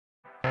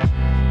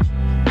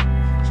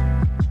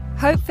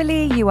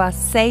Hopefully you are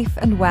safe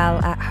and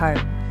well at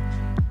home.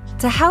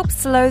 To help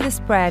slow the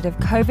spread of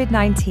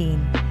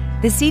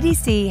COVID-19, the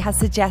CDC has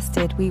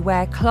suggested we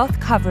wear cloth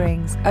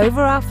coverings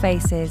over our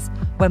faces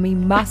when we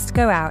must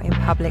go out in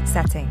public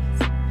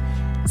settings.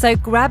 So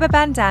grab a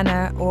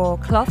bandana or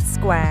cloth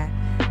square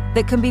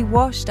that can be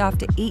washed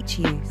after each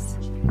use,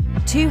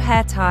 2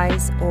 hair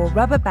ties or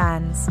rubber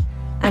bands,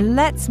 and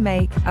let's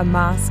make a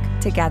mask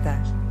together.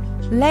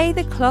 Lay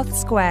the cloth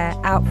square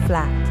out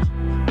flat,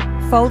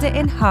 fold it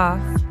in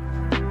half,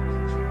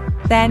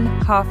 then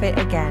half it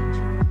again.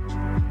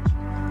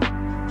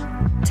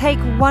 Take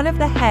one of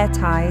the hair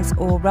ties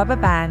or rubber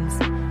bands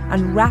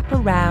and wrap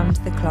around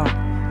the cloth,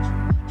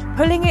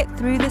 pulling it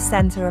through the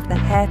center of the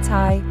hair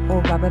tie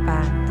or rubber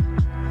band.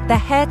 The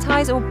hair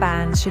ties or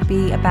bands should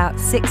be about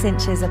 6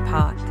 inches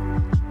apart.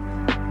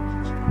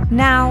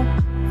 Now,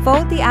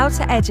 fold the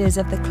outer edges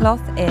of the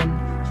cloth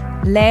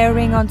in,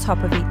 layering on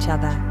top of each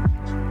other.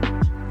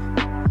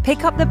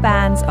 Pick up the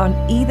bands on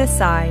either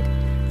side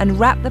and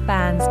wrap the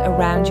bands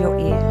around your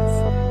ears.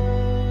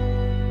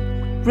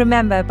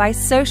 Remember, by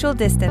social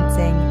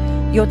distancing,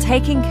 you're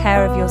taking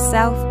care of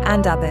yourself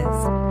and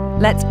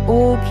others. Let's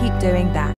all keep doing that.